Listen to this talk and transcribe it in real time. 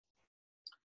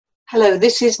Hello,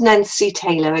 this is Nancy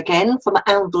Taylor again from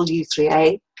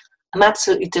U3A. I'm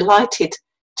absolutely delighted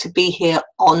to be here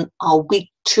on our week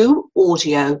 2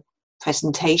 audio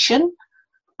presentation,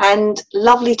 and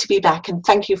lovely to be back, and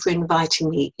thank you for inviting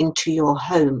me into your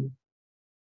home.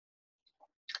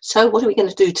 So what are we going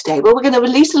to do today? Well, we're going to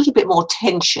release a little bit more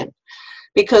tension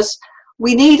because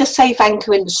we need a safe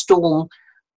anchor in the storm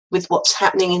with what's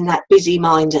happening in that busy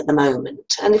mind at the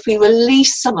moment. And if we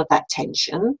release some of that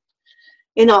tension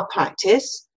in our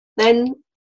practice, then,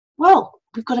 well,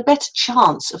 we've got a better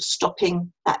chance of stopping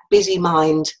that busy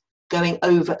mind going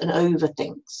over and over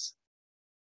things.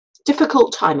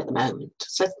 Difficult time at the moment,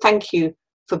 so thank you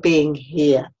for being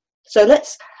here. So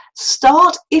let's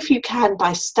start, if you can,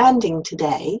 by standing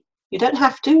today. You don't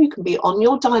have to, you can be on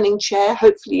your dining chair.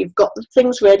 Hopefully you've got the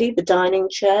things ready, the dining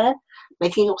chair,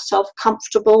 making yourself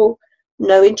comfortable,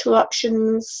 no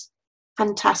interruptions.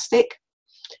 Fantastic.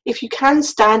 If you can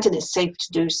stand and it's safe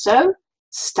to do so,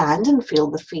 stand and feel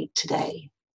the feet today.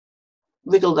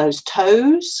 Wriggle those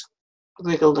toes,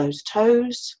 wriggle those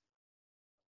toes.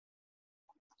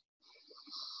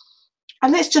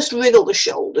 And let's just wriggle the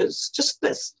shoulders.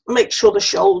 Let's make sure the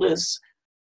shoulders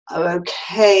are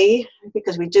okay,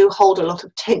 because we do hold a lot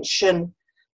of tension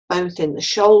both in the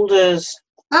shoulders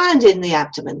and in the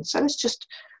abdomen. So let's just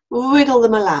wriggle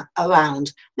them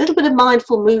around. A little bit of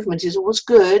mindful movement is always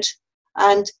good.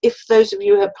 And if those of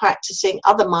you who are practicing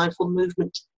other mindful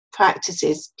movement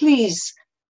practices, please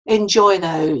enjoy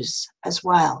those as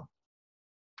well.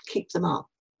 Keep them up.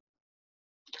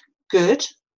 Good.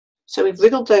 So we've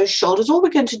wriggled those shoulders. All we're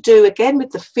going to do, again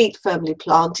with the feet firmly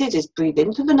planted, is breathe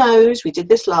in through the nose. We did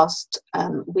this last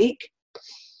week.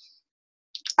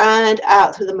 And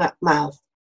out through the mouth.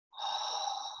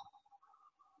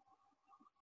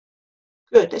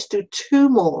 Good. Let's do 2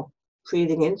 more.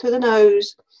 Breathing in through the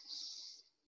nose.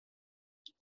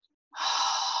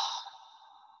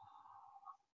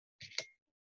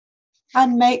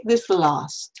 And make this the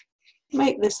last.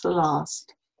 Make this the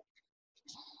last.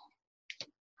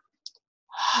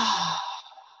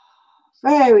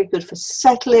 Very good for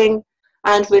settling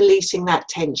and releasing that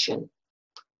tension.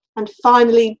 And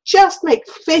finally, just make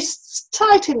fists,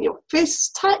 tighten your fists,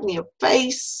 tighten your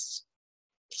face,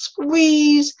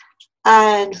 squeeze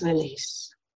and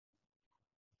release.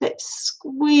 Let's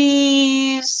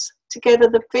squeeze together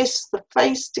the fists, the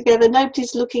face together,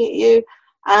 nobody's looking at you,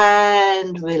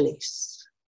 and release.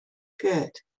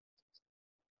 Good.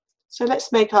 So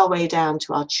let's make our way down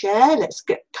to our chair. Let's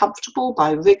get comfortable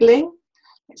by wriggling.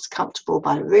 Let's comfortable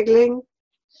by wriggling.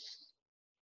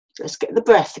 Let's get the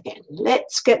breath again.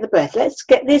 Let's get the breath. Let's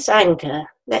get this anchor.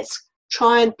 Let's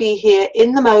try and be here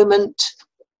in the moment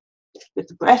with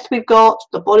the breath we've got,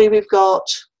 the body we've got,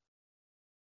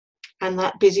 and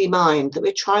that busy mind that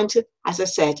we're trying to, as I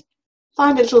said,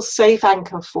 find a little safe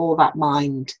anchor for that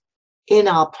mind in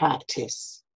our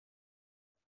practice.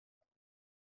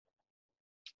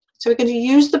 So we're going to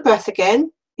use the breath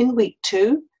again in week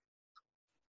 2.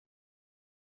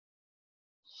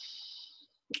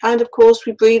 And of course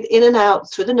we breathe in and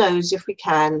out through the nose if we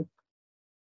can.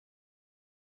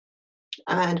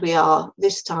 And we are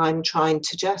this time trying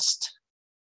to just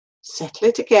settle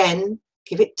it again.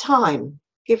 Give it time.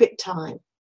 Give it time.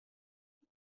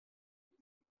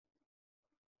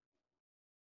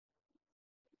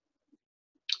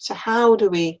 So how do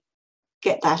we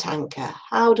get that anchor?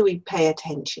 How do we pay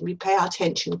attention? We pay our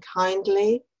attention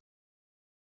kindly.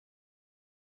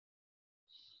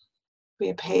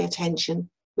 We pay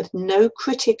attention with no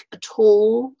critic at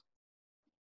all.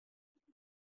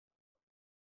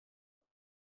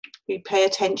 We pay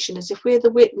attention as if we're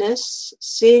the witness,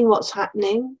 seeing what's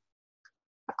happening.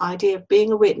 The idea of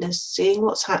being a witness, seeing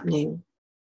what's happening.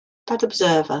 That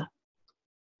observer.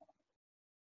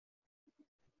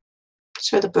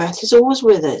 So the breath is always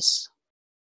with us.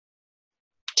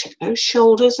 Check those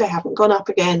shoulders, they haven't gone up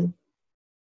again.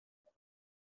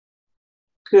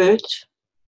 Good.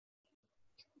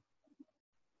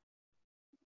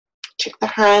 Check the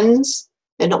hands,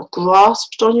 they're not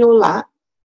grasped on your lap.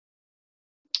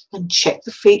 And check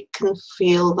the feet can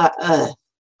feel that earth.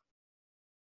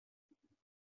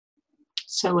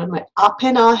 So when we're up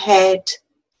in our head,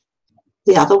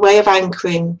 the other way of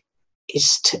anchoring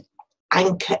is to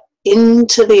anchor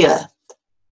into the earth,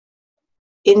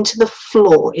 into the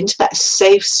floor, into that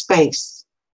safe space,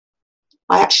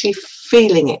 by actually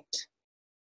feeling it,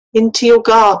 into your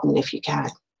garden if you can,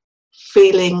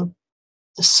 feeling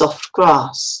the soft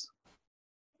grass,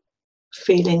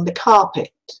 feeling the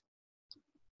carpet,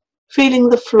 feeling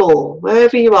the floor,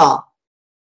 wherever you are,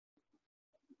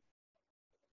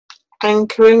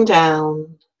 anchoring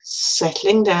down,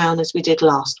 settling down as we did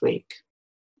last week.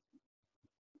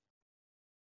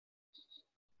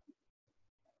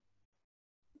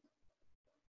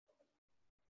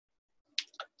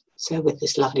 So with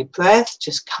this lovely breath,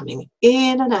 just coming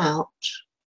in and out,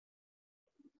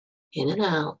 in and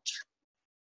out.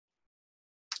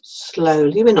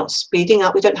 Slowly, we're not speeding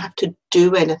up, we don't have to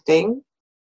do anything.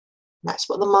 That's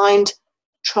what the mind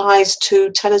tries to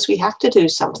tell us we have to do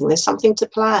something, there's something to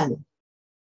plan.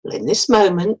 Well, in this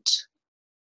moment,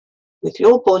 with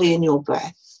your body and your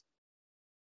breath,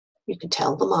 you can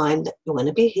tell the mind that you're going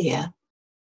to be here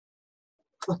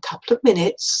for a couple of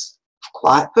minutes of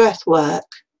quiet breath work,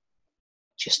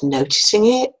 just noticing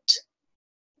it,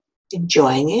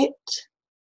 enjoying it,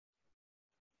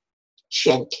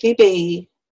 gently be,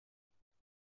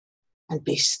 and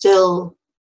be still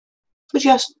for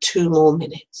just 2 more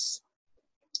minutes.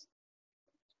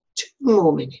 2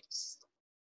 more minutes.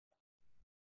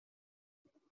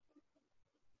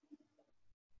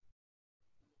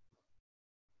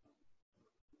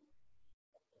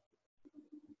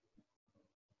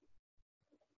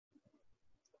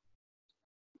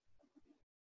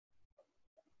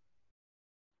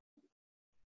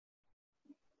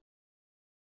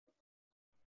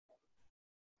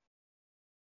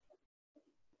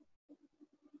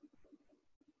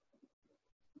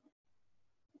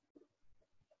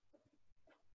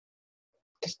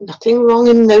 There's nothing wrong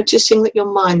in noticing that your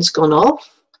mind's gone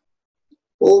off.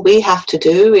 All we have to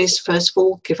do is, first of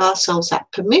all, give ourselves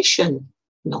that permission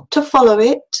not to follow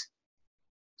it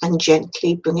and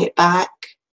gently bring it back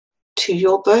to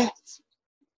your breath.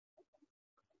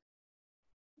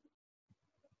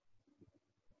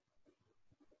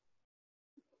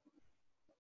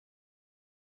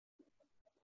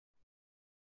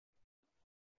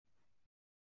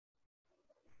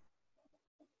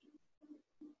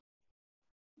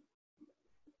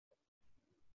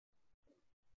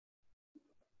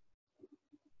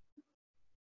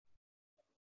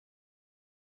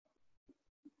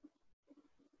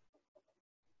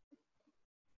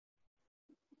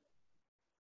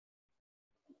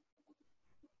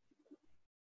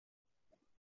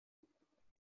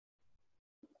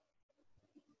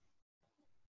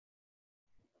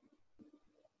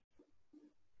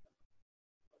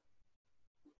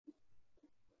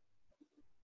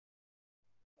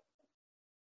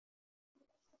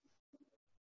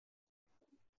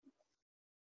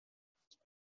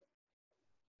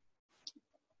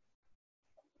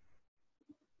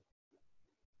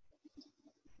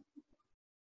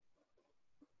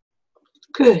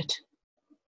 Good.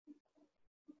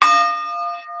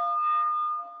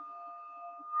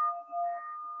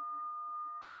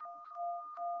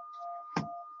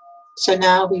 So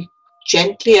now we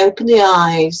gently open the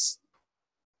eyes,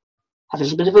 have a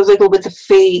little bit of a wiggle with the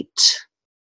feet.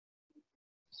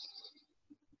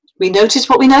 We notice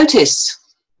what we notice.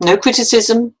 No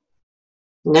criticism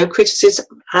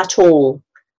at all.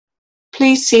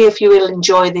 Please see if you will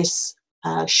enjoy this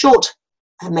short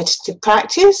meditative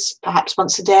practice, perhaps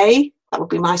once a day. That would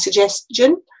be my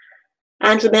suggestion.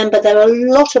 And remember, there are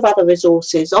a lot of other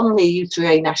resources on the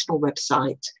U3A national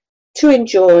website to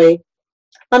enjoy.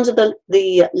 Under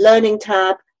the Learning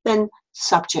tab, then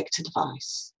Subject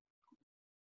Advice.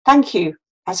 Thank you,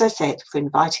 as I said, for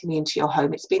inviting me into your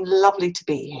home. It's been lovely to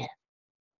be here.